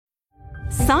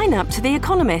Sign up to The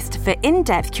Economist for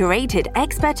in-depth curated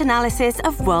expert analysis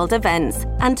of world events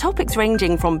and topics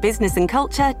ranging from business and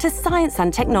culture to science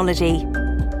and technology.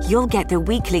 You'll get the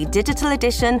weekly digital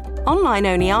edition,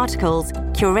 online-only articles,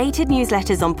 curated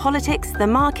newsletters on politics, the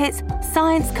markets,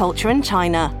 science, culture, and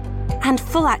China, and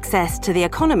full access to The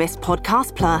Economist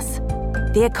Podcast Plus.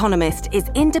 The Economist is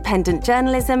independent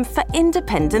journalism for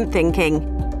independent thinking.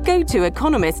 Go to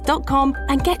economist.com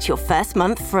and get your first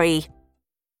month free.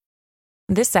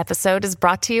 This episode is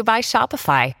brought to you by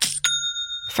Shopify.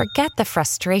 Forget the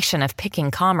frustration of picking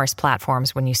commerce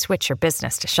platforms when you switch your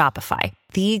business to Shopify,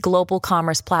 the global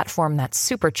commerce platform that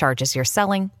supercharges your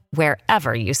selling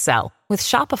wherever you sell. With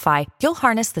Shopify, you'll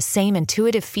harness the same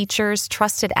intuitive features,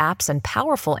 trusted apps, and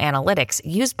powerful analytics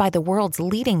used by the world's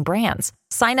leading brands.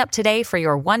 Sign up today for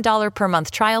your $1 per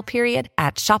month trial period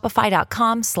at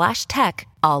shopify.com/tech,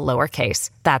 all lowercase.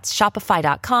 That's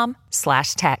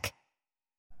shopify.com/tech.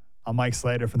 I'm Mike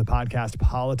Slater from the podcast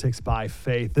Politics by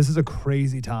Faith. This is a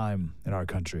crazy time in our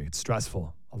country. It's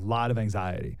stressful, a lot of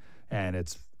anxiety, and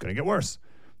it's going to get worse.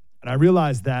 And I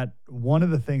realized that one of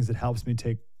the things that helps me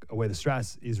take away the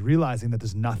stress is realizing that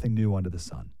there's nothing new under the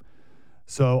sun.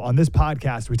 So on this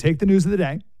podcast, we take the news of the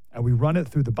day and we run it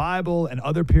through the Bible and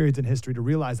other periods in history to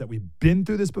realize that we've been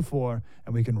through this before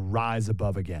and we can rise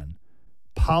above again.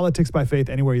 Politics by Faith,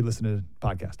 anywhere you listen to the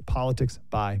podcast. Politics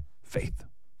by Faith.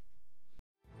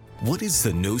 What is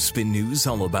the No Spin News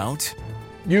all about?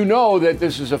 You know that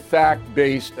this is a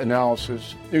fact-based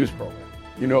analysis news program.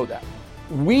 You know that.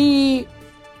 We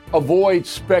avoid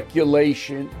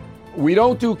speculation. We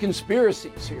don't do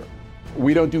conspiracies here.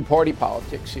 We don't do party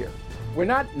politics here. We're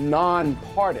not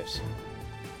nonpartisan.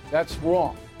 That's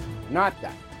wrong. Not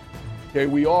that. Okay,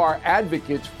 we are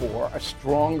advocates for a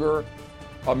stronger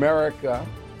America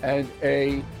and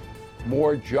a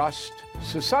more just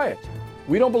society.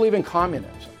 We don't believe in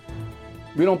communism.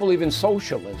 We don't believe in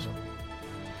socialism.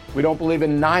 We don't believe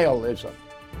in nihilism.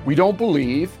 We don't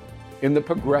believe in the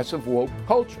progressive woke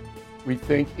culture. We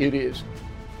think it is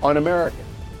un-American.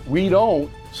 We don't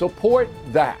support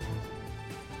that.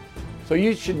 So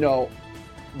you should know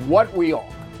what we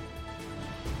are,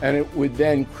 and it would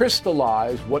then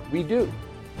crystallize what we do.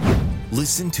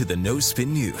 Listen to the No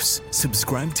Spin News.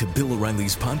 Subscribe to Bill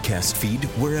O'Reilly's podcast feed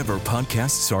wherever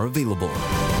podcasts are available.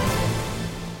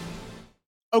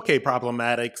 Okay,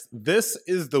 Problematics, this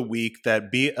is the week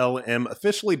that BLM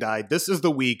officially died. This is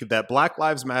the week that Black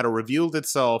Lives Matter revealed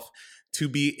itself to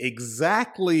be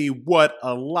exactly what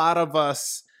a lot of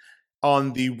us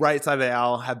on the right side of the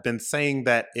aisle have been saying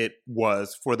that it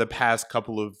was for the past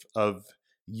couple of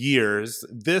years.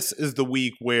 This is the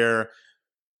week where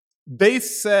they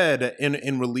said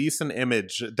in Release an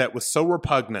Image that was so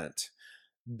repugnant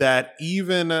that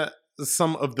even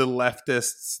some of the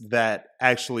leftists that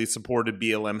actually supported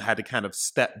BLM had to kind of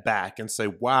step back and say,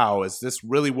 wow, is this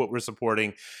really what we're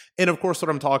supporting? And of course, what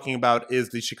I'm talking about is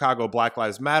the Chicago Black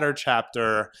Lives Matter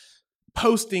chapter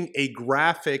posting a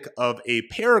graphic of a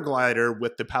paraglider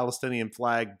with the Palestinian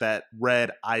flag that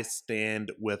read, "I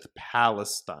stand with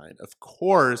Palestine." Of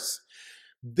course,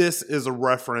 this is a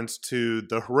reference to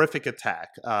the horrific attack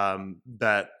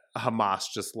that Hamas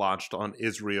just launched on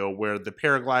Israel, where the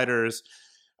paragliders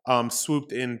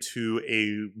swooped into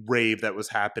a rave that was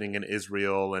happening in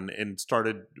Israel and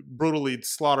started brutally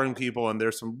slaughtering people. And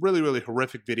there's some really, really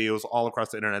horrific videos all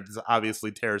across the internet. This is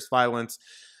obviously terrorist violence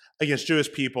against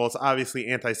Jewish people. It's obviously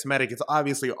anti-Semitic. It's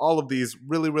obviously all of these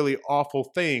really, really awful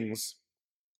things.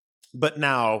 But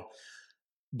now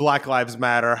Black Lives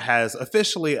Matter has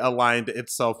officially aligned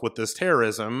itself with this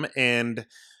terrorism, and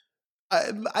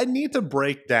I need to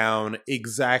break down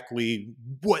exactly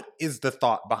what is the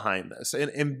thought behind this.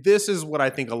 And this is what I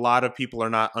think a lot of people are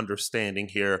not understanding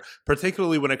here,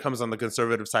 particularly when it comes on the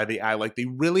conservative side of the aisle. Like, they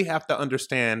really have to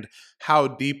understand how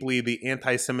deeply the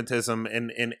anti-Semitism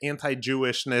and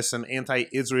anti-Jewishness and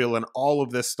anti-Israel and all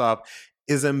of this stuff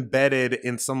is embedded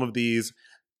in some of these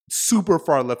super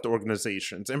far left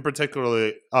organizations, in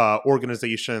particular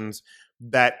organizations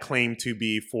that claim to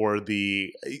be for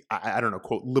the, I don't know,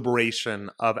 quote, liberation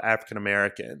of African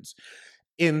Americans.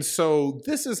 And so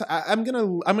this is, I'm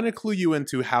gonna clue you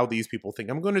into how these people think.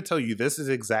 I'm going to tell you this is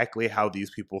exactly how these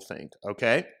people think.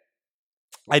 Okay,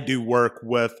 I do work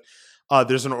with.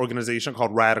 There's an organization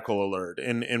called Radical Alert,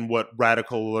 and what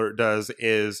Radical Alert does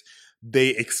is they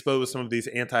expose some of this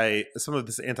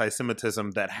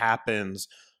anti-Semitism that happens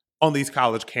on these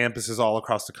college campuses all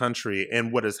across the country.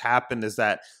 And what has happened is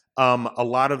that a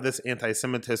lot of this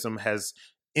anti-Semitism has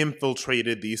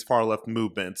infiltrated these far-left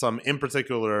movements, in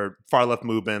particular far-left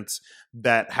movements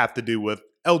that have to do with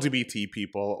LGBT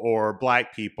people or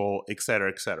Black people, et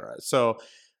cetera, et cetera. So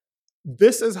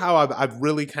this is how I've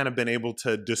really kind of been able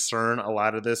to discern a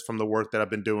lot of this from the work that I've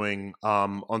been doing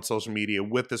on social media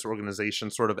with this organization,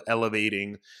 sort of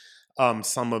elevating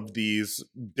some of these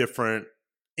different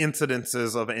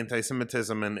incidences of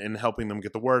anti-Semitism and helping them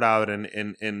get the word out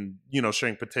and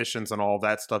sharing petitions and all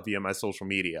that stuff via my social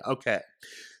media. Okay.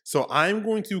 So I'm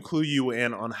going to clue you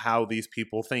in on how these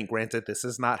people think. Granted, this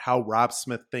is not how Rob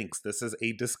Smith thinks. This is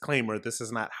a disclaimer. This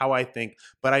is not how I think,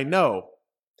 but I know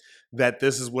that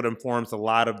this is what informs a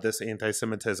lot of this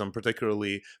anti-Semitism,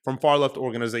 particularly from far-left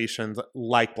organizations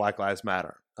like Black Lives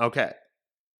Matter. Okay.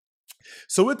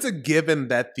 So it's a given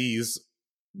that these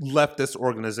leftist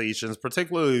organizations,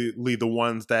 particularly the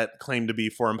ones that claim to be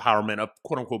for empowerment of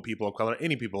quote-unquote people of color,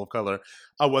 any people of color,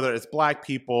 whether it's Black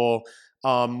people,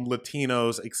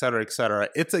 Latinos, et cetera,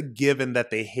 it's a given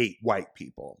that they hate white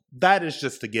people. That is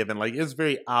just a given. Like, it's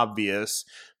very obvious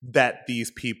that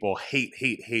these people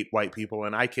hate white people.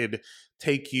 And I could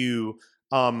take you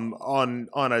on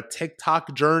a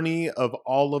TikTok journey of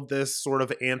all of this sort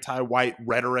of anti-white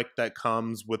rhetoric that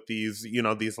comes with these,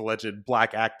 these alleged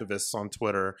Black activists on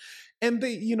Twitter. And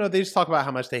they just talk about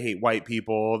how much they hate white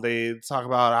people. They talk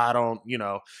about,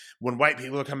 when white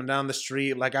people are coming down the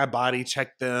street, like, I body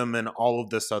check them and all of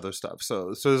this other stuff.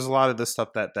 So there's a lot of this stuff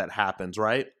that happens,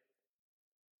 right?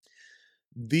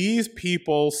 These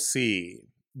people see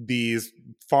these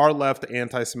far left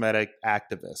anti-Semitic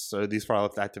activists, or these far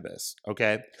left activists,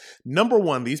 okay? Number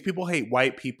one, these people hate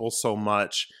white people so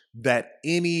much that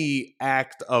any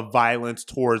act of violence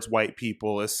towards white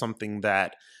people is something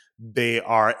that they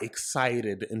are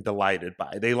excited and delighted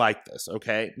by. They like this,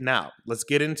 okay? Now, let's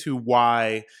get into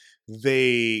why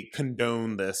they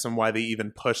condone this and why they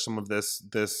even push some of this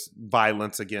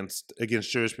violence against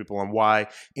Jewish people, and why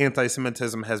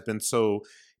anti-Semitism has been so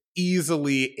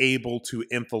easily able to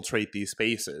infiltrate these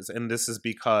spaces. And this is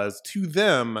because to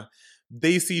them,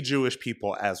 they see Jewish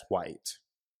people as white.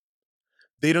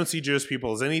 They don't see Jewish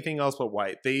people as anything else but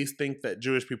white. They think that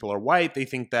Jewish people are white. They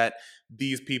think that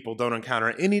these people don't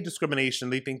encounter any discrimination.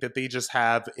 They think that they just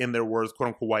have, in their words, quote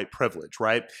unquote, white privilege,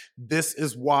 right? This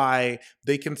is why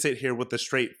they can sit here with a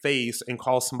straight face and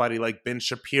call somebody like Ben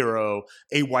Shapiro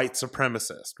a white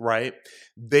supremacist, right?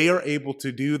 They are able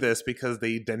to do this because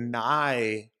they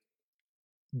deny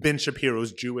Ben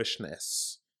Shapiro's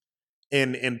Jewishness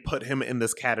and put him in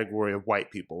this category of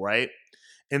white people, right?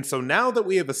 And so now that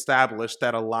we have established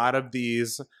that a lot of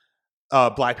these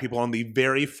Black people on the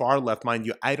very far left, mind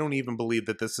you, I don't even believe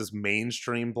that this is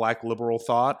mainstream Black liberal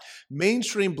thought.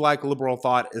 Mainstream Black liberal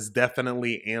thought is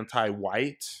definitely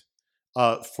anti-white,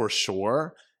 for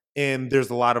sure. And there's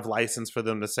a lot of license for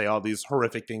them to say all these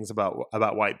horrific things about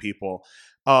white people.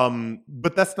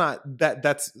 But that's not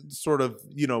that's sort of,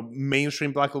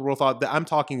 mainstream Black liberal thought. I'm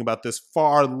talking about this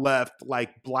far left,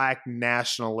 like Black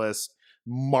nationalist,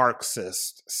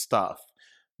 Marxist stuff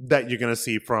that you're going to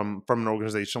see from an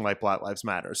organization like Black Lives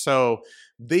Matter. So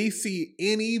they see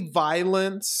any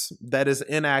violence that is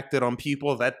enacted on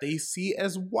people that they see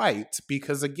as white,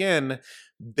 because again,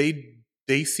 they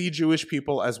see Jewish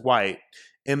people as white,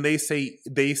 and they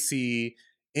see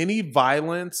any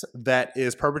violence that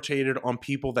is perpetrated on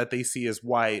people that they see as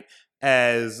white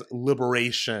as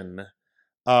liberation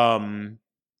by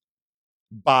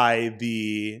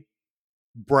the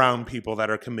brown people that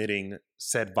are committing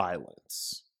said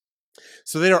violence.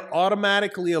 So they are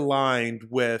automatically aligned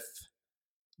with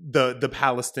the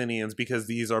Palestinians because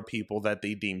these are people that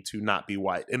they deem to not be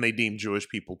white, and they deem Jewish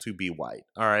people to be white.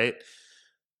 All right.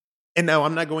 And now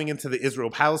I'm not going into the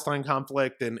Israel-Palestine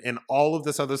conflict and all of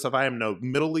this other stuff. I am no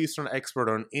Middle Eastern expert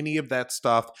on any of that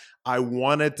stuff. I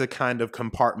wanted to kind of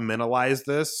compartmentalize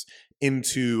this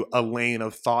into a lane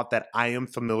of thought that I am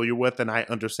familiar with, and I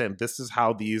understand this is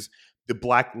how the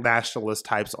Black nationalist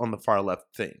types on the far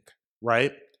left think,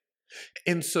 right?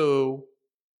 And so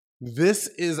this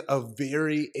is a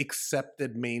very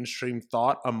accepted mainstream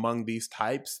thought among these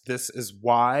types. This is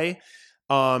why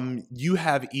you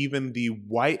have even the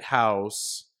White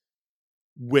House,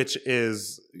 which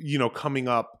is, coming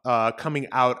out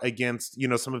against,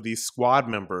 some of these squad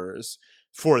members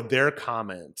for their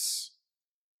comments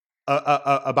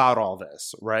about all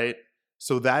this, right?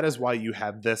 So that is why you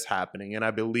have this happening. And I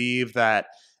believe that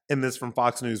in this from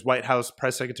Fox News, White House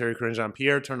Press Secretary Karine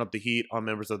Jean-Pierre turned up the heat on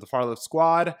members of the far left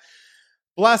squad,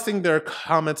 blasting their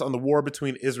comments on the war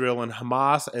between Israel and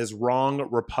Hamas as wrong,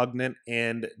 repugnant,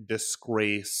 and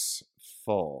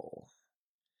disgraceful.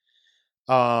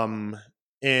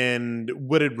 And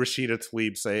what did Rashida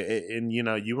Tlaib say? And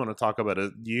you want to talk about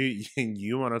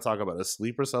you want to talk about a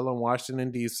sleeper cell in Washington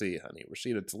D.C., honey.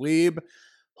 Rashida Tlaib,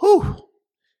 whew.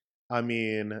 I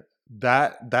mean,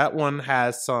 That one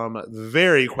has some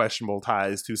very questionable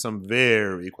ties to some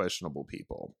very questionable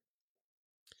people.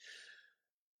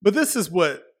 But this is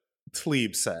what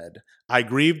Tlaib said. I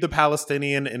grieve the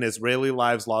Palestinian and Israeli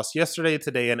lives lost yesterday,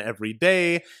 today, and every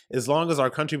day. As long as our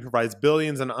country provides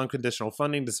billions in unconditional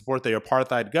funding to support the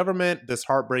apartheid government, this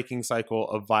heartbreaking cycle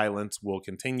of violence will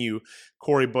continue.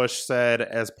 Cori Bush said,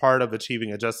 as part of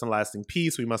achieving a just and lasting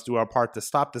peace, we must do our part to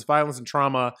stop this violence and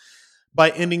trauma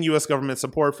by ending U.S. government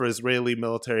support for Israeli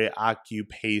military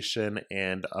occupation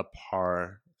and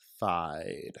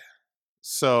apartheid.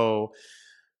 So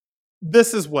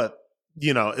this is what,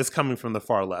 you know, is coming from the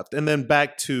far left. And then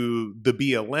back to the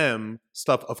BLM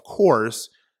stuff, of course,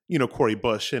 you know, Cori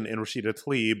Bush and Rashida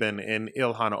Tlaib and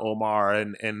Ilhan Omar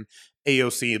and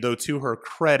AOC, though to her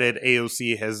credit,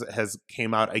 AOC has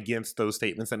came out against those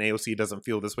statements, and AOC doesn't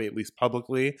feel this way, at least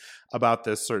publicly, about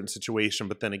this certain situation.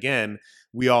 But then again,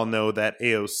 we all know that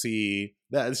AOC,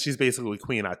 that she's basically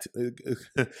Queen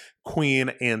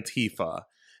Antifa.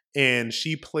 And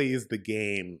she plays the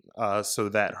game so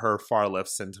that her far left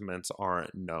sentiments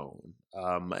aren't known.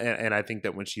 And I think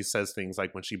that when she says things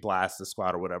like when she blasts the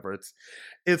squad or whatever,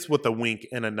 it's with a wink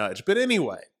and a nudge. But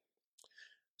anyway,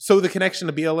 so the connection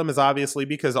to BLM is obviously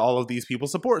because all of these people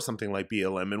support something like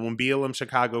BLM. And when BLM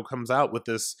Chicago comes out with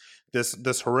this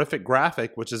horrific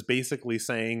graphic, which is basically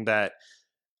saying that,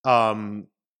 you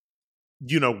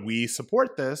know, we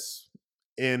support this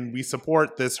and we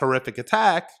support this horrific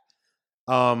attack,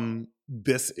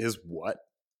 this is what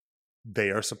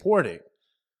they are supporting.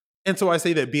 And so I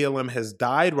say that BLM has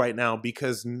died right now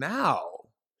because now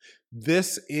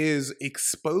this is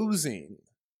exposing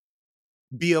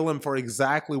BLM for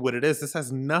exactly what it is. This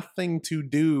has nothing to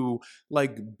do,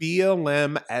 like,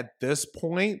 BLM at this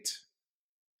point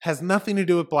has nothing to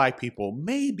do with Black people.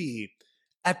 Maybe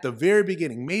at the very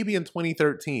beginning, maybe in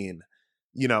 2013,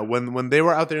 you know, when they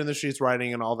were out there in the streets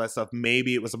rioting and all that stuff,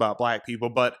 maybe it was about Black people.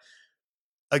 But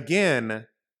again,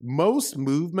 most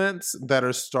movements that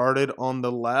are started on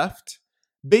the left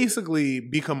basically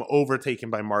become overtaken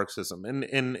by Marxism.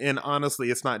 And honestly,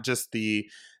 it's not just the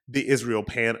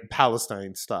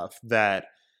Israel-Palestine stuff that,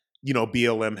 you know,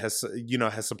 BLM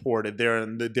has supported.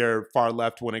 They're far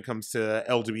left when it comes to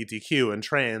LGBTQ and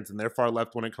trans, and they're far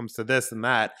left when it comes to this and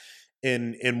that.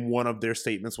 And one of their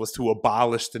statements was to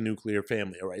abolish the nuclear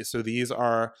family, right? So these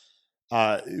are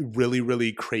really,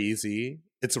 really crazy.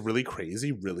 It's a really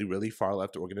crazy, really, really far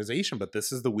left organization. But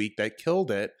this is the week that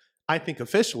killed it, I think,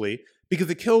 officially,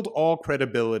 because it killed all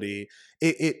credibility.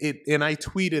 And I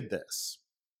tweeted this,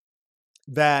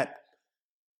 that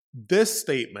this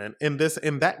statement and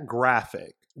that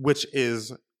graphic, which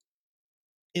is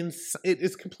it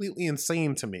is completely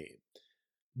insane to me,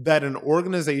 that an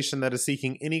organization that is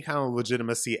seeking any kind of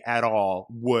legitimacy at all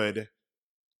would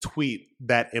tweet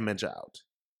that image out.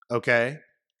 Okay?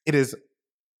 It is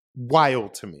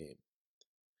wild to me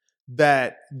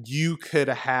that you could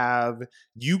have,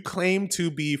 you claim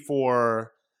to be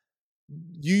for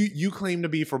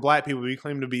Black people, you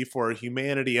claim to be for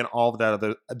humanity and all of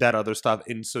that other stuff,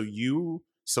 and so you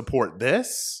support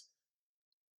this?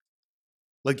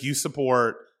 Like, you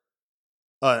support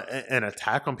an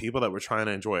attack on people that were trying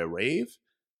to enjoy a rave?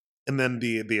 And then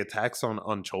the attacks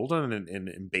on children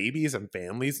and babies and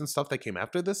families and stuff that came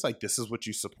after this? Like, this is what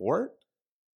you support?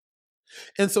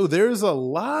 And so there's a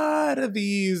lot of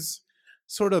these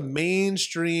sort of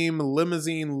mainstream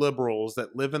limousine liberals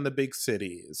that live in the big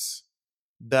cities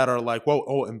that are like, whoa,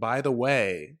 oh, and by the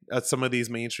way, some of these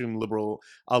mainstream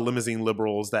limousine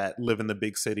liberals that live in the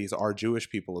big cities are Jewish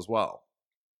people as well.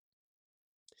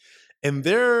 And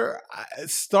they're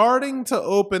starting to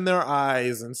open their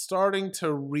eyes and starting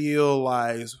to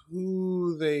realize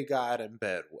who they got in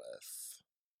bed with.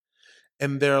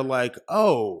 And they're like,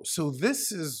 oh, so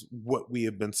this is what we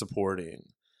have been supporting.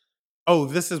 Oh,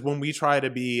 this is when we try to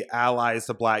be allies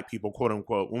to Black people, quote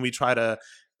unquote, when we try to,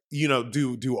 you know,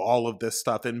 do all of this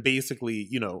stuff. And basically,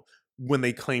 you know, when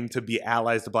they claim to be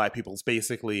allies to Black people, it's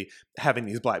basically having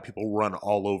these Black people run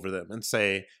all over them and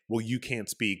say, well, you can't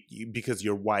speak because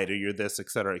you're white or you're this,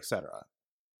 et cetera, et cetera.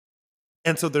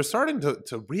 And so they're starting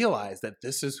to realize that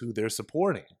this is who they're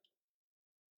supporting.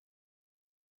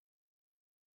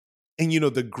 And, you know,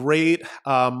 the great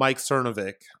Mike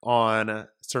Cernovich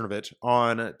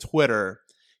on Twitter,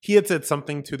 he had said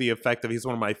something to the effect of, he's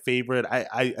one of my favorite.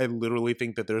 I literally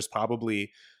think that there's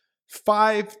probably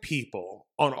 5 people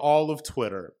on all of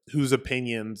Twitter whose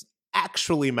opinions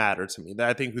actually matter to me, that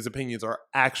I think whose opinions are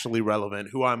actually relevant,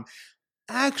 who I'm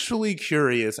actually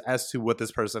curious as to what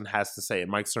this person has to say. And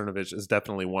Mike Cernovich is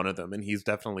definitely one of them. And he's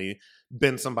definitely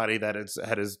been somebody that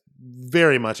has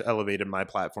very much elevated my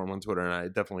platform on Twitter. And I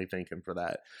definitely thank him for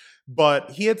that.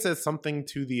 But he had said something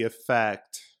to the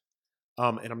effect,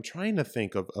 and I'm trying to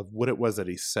think of what it was that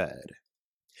he said.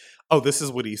 Oh, this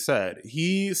is what he said.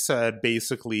 He said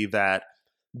basically that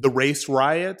the race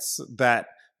riots that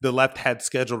the left had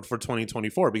scheduled for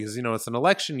 2024, because, you know, it's an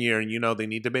election year and, you know, they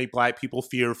need to make black people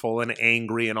fearful and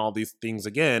angry and all these things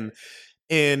again.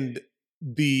 And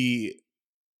the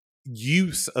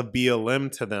use of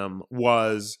BLM to them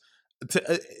is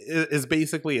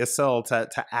basically a cell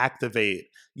to activate,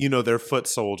 you know, their foot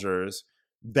soldiers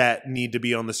that need to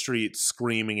be on the street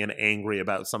screaming and angry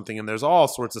about something. And there's all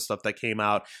sorts of stuff that came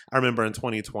out. I remember in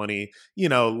 2020, you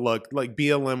know, look, like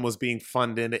BLM was being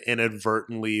funded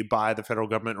inadvertently by the federal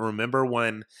government. Remember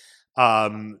when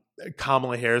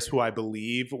Kamala Harris, who I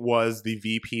believe was the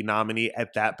VP nominee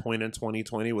at that point in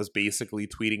 2020, was basically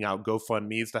tweeting out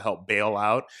GoFundMes to help bail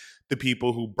out the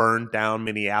people who burned down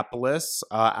Minneapolis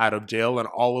out of jail and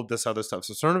all of this other stuff.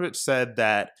 So Cernovich said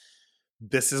that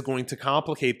this is going to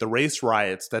complicate the race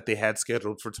riots that they had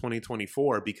scheduled for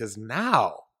 2024, because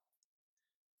now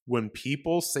when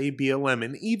people say BLM,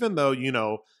 and even though, you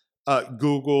know,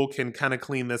 Google can kind of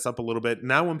clean this up a little bit,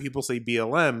 now when people say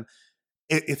BLM,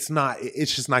 it's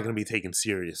just not going to be taken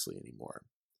seriously anymore.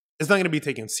 It's not going to be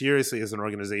taken seriously as an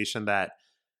organization that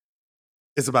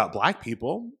is about black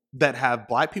people, that have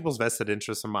black people's vested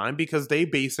interests in mind, because they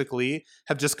basically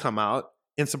have just come out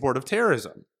in support of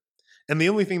terrorism. And the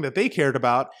only thing that they cared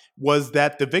about was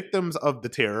that the victims of the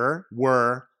terror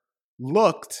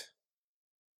looked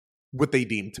what they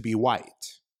deemed to be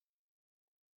white.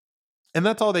 And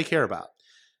that's all they care about.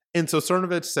 And so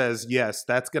Cernovich says, yes,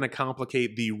 that's going to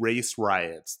complicate the race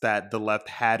riots that the left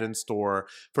had in store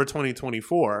for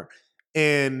 2024.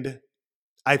 And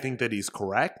I think that he's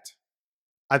correct.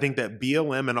 I think that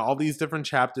BLM and all these different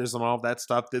chapters and all of that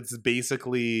stuff, that's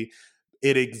basically,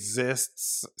 it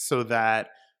exists so that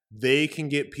they can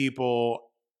get people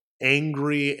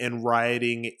angry and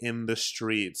rioting in the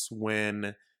streets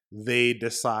when they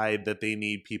decide that they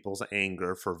need people's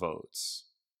anger for votes.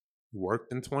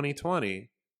 Worked in 2020.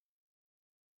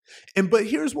 But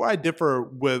here's where I differ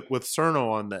with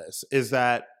Cerno on this, is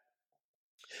that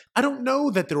I don't know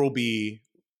that there will be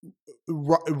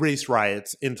race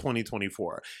riots in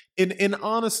 2024. And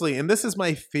honestly, and this is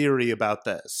my theory about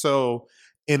this. So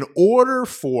in order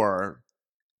for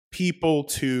people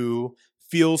to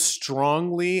feel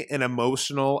strongly and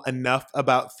emotional enough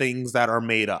about things that are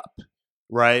made up,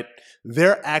 right?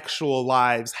 Their actual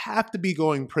lives have to be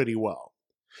going pretty well.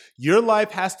 Your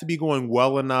life has to be going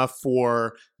well enough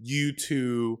for you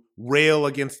to rail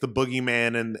against the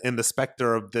boogeyman and the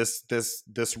specter of this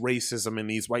racism and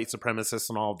these white supremacists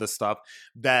and all of this stuff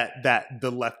that the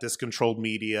leftist controlled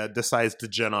media decides to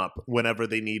gin up whenever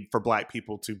they need for black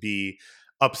people to be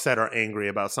upset or angry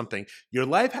about something. Your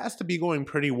life has to be going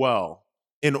pretty well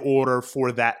in order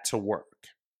for that to work.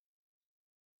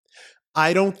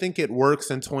 I don't think it works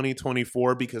in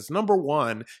 2024 because, number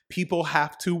one, people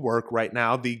have to work right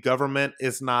now. The government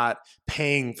is not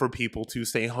paying for people to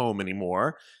stay home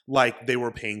anymore like they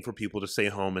were paying for people to stay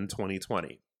home in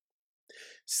 2020.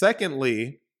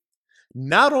 Secondly,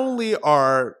 not only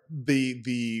are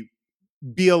the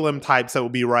BLM types that will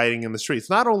be rioting in the streets,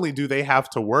 not only do they have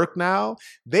to work now,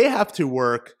 they have to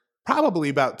work probably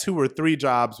about 2 or 3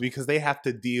 jobs because they have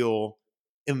to deal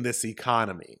in this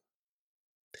economy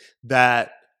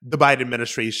that the Biden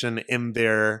administration, in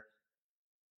their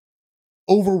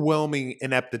overwhelming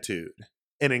ineptitude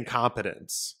and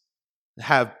incompetence,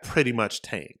 have pretty much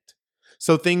tanked.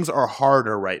 So things are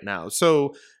harder right now.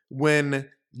 So when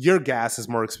your gas is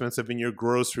more expensive and your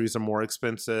groceries are more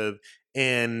expensive,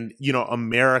 and, you know,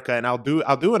 America, and I'll do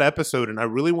an episode, and I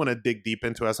really want to dig deep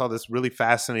into it. I saw this really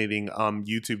fascinating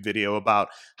YouTube video about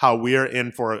how we're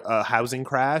in for a housing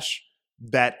crash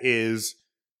that is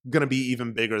going to be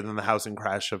even bigger than the housing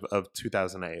crash of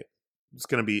 2008. It's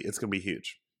going to be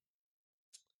huge.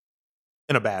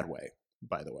 In a bad way,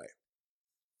 by the way.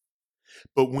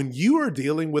 But when you are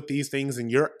dealing with these things and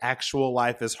your actual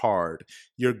life is hard,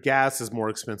 your gas is more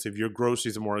expensive, your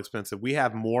groceries are more expensive. We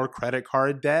have more credit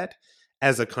card debt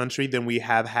as a country than we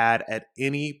have had at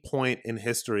any point in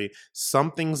history.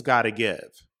 Something's got to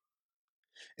give.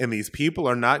 And these people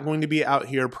are not going to be out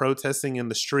here protesting in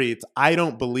the streets, I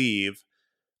don't believe,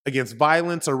 against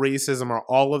violence or racism or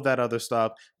all of that other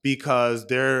stuff, because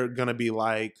they're going to be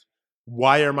like,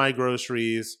 why are my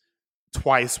groceries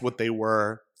twice what they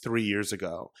were 3 years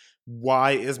ago?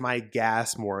 Why is my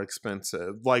gas more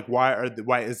expensive? Like, why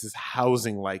is this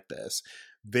housing like this?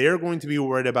 They're going to be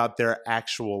worried about their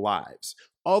actual lives.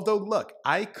 Although, look,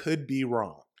 I could be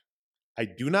wrong. I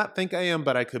do not think I am,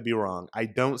 but I could be wrong. I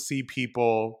don't see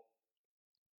people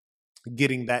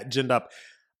getting that ginned up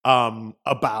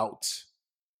about,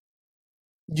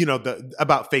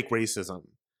 about fake racism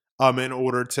in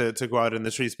order to go out in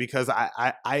the streets, because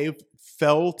I've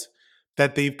felt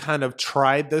that they've kind of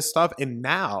tried this stuff, and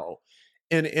now,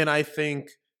 and I think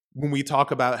when we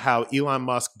talk about how Elon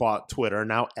Musk bought Twitter,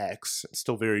 now X, it's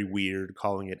still very weird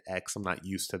calling it X. I'm not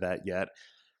used to that yet.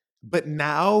 But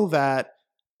now that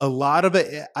a lot of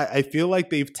it, I feel like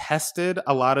they've tested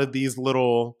a lot of these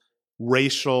little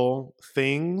racial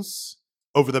things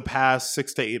over the past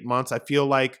 6 to 8 months. I feel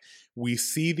like we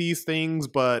see these things,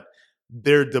 but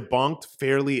they're debunked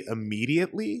fairly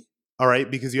immediately. All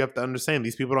right, because you have to understand,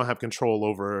 these people don't have control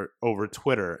over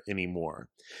Twitter anymore.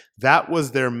 That was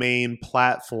their main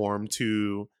platform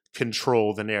to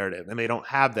control the narrative, and they don't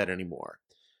have that anymore.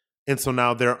 And so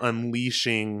now they're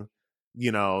unleashing,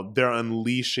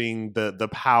 the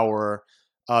power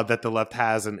that the left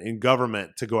has in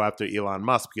government to go after Elon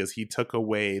Musk, because he took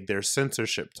away their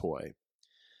censorship toy.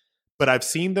 But I've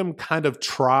seen them kind of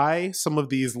try some of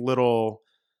these little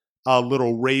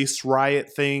race riot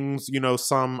things,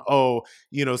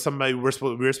 somebody we're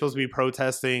supposed to be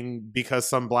protesting because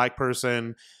some black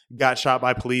person got shot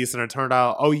by police, and it turned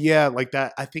out, oh yeah, like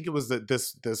that. I think it was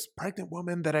this pregnant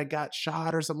woman that had got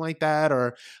shot or something like that,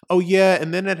 or oh yeah,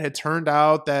 and then it had turned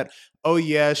out that, oh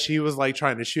yeah, she was like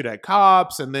trying to shoot at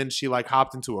cops, and then she like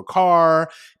hopped into a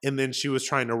car, and then she was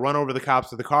trying to run over the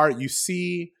cops with the car. You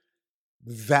see,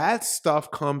 that stuff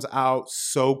comes out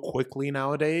so quickly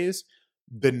nowadays.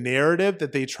 The narrative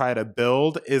that they try to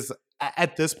build is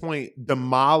at this point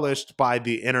demolished by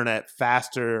the internet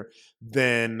faster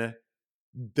than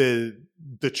the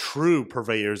true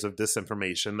purveyors of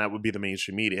disinformation. That would be the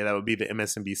mainstream media. That would be the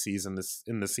MSNBCs and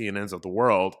the CNNs of the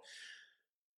world.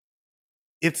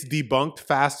 It's debunked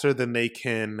faster than they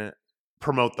can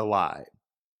promote the lie.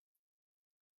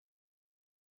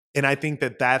 And I think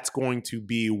that that's going to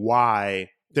be why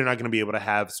they're not going to be able to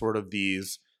have sort of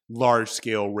these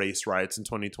large-scale race riots in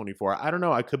 2024. I don't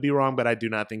know. I could be wrong, but I do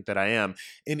not think that I am.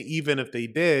 And even if they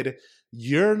did,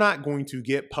 you're not going to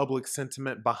get public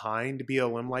sentiment behind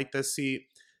BLM like this. See,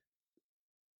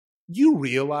 you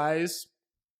realize,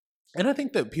 and I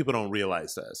think that people don't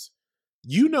realize this,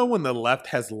 when the left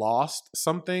has lost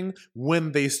something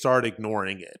when they start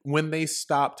ignoring it, when they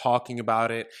stop talking about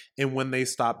it, and when they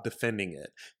stop defending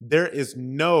it. There is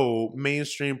no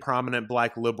mainstream prominent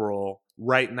black liberal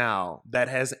right now that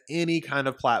has any kind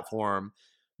of platform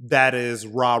that is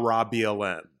rah-rah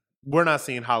BLM. We're not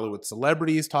seeing Hollywood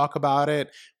celebrities talk about it.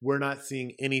 We're not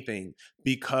seeing anything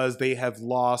because they have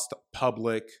lost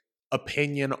public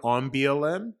opinion on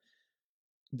BLM.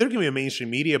 They're giving a mainstream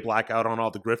media blackout on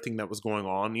all the grifting that was going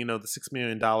on. The $6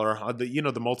 million,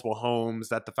 the multiple homes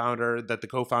that the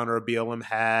co-founder of BLM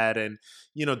had. And,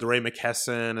 DeRay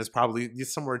McKesson is probably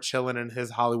somewhere chilling in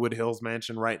his Hollywood Hills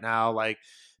mansion right now. Like,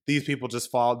 these people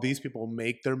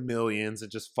make their millions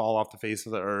and just fall off the face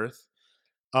of the earth.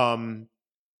 And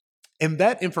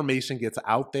that information gets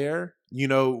out there.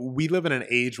 We live in an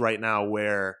age right now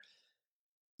where,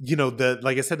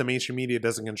 like I said, the mainstream media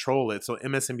doesn't control it. So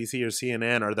MSNBC or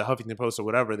CNN or the Huffington Post or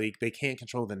whatever, they can't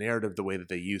control the narrative the way that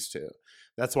they used to.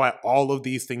 That's why all of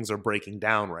these things are breaking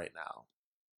down right now.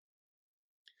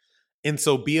 And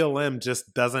so BLM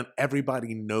just doesn't,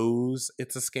 everybody knows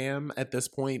it's a scam at this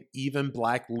point. Even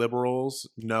black liberals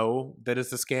know that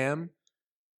it's a scam.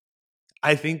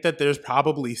 I think that there's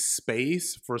probably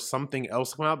space for something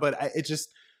else to come out, but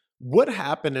what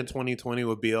happened in 2020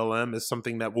 with BLM is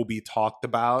something that will be talked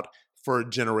about for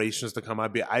generations to come.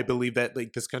 I believe that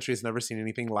this country has never seen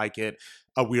anything like it.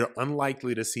 We are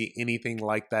unlikely to see anything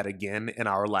like that again in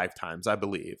our lifetimes, I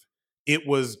believe. It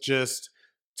was just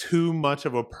too much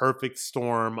of a perfect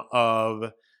storm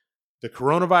of the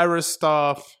coronavirus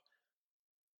stuff,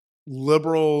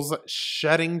 liberals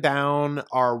shutting down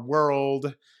our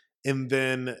world, and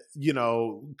then,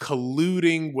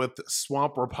 colluding with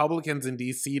swamp Republicans in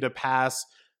DC to pass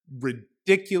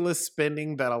ridiculous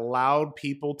spending that allowed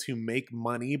people to make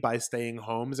money by staying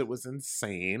homes. It was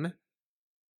insane.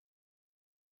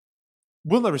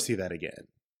 We'll never see that again.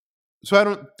 So I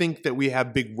don't think that we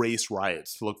have big race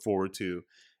riots to look forward to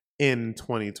in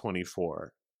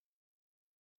 2024.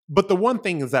 But the one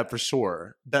thing is that's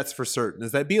for certain,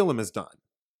 is that BLM is done.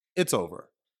 It's over.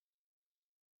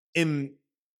 In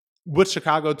what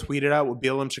Chicago tweeted out, what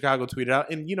BLM Chicago tweeted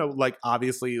out, and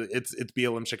obviously it's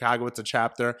BLM Chicago, it's a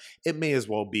chapter. It may as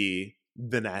well be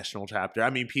the national chapter. I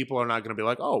mean, people are not going to be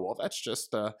like, oh, well, that's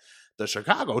just the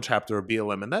Chicago chapter of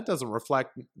BLM, and that doesn't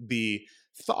reflect the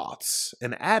thoughts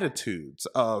and attitudes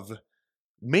of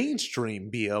mainstream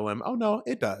BLM. Oh no,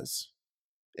 it does.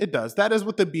 It does. That is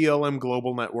what the BLM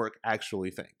Global Network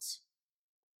actually thinks.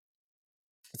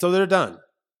 So they're done.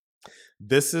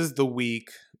 This is the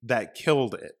week that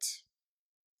killed it.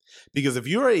 Because if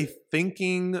you're a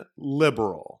thinking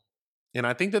liberal, and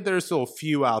I think that there's still a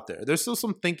few out there, there's still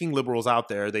some thinking liberals out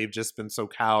there, they've just been so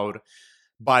cowed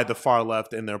by the far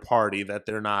left in their party that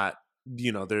they're not,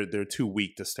 they're too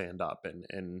weak to stand up,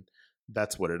 and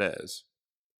that's what it is.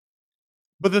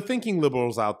 But the thinking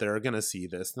liberals out there are going to see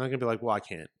this, and they're going to be like, well, I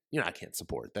can't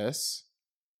support this.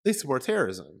 They support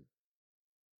terrorism.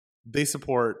 They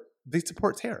support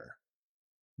terror,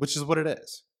 which is what it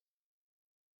is.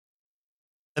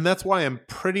 And that's why I'm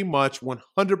pretty much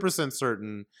 100%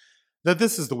 certain that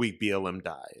this is the week BLM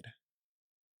died.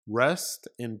 Rest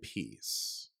in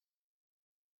peace.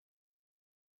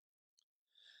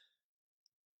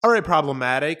 All right,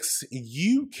 Problematics,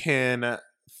 you can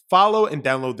follow and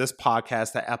download this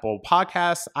podcast at Apple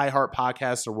Podcasts, iHeart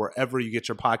Podcasts, or wherever you get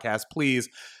your podcasts. Please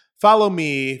follow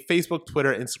me, Facebook,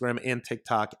 Twitter, Instagram, and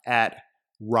TikTok at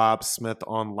Rob Smith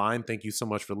Online. Thank you so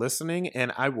much for listening,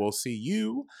 and I will see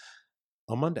you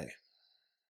on Monday.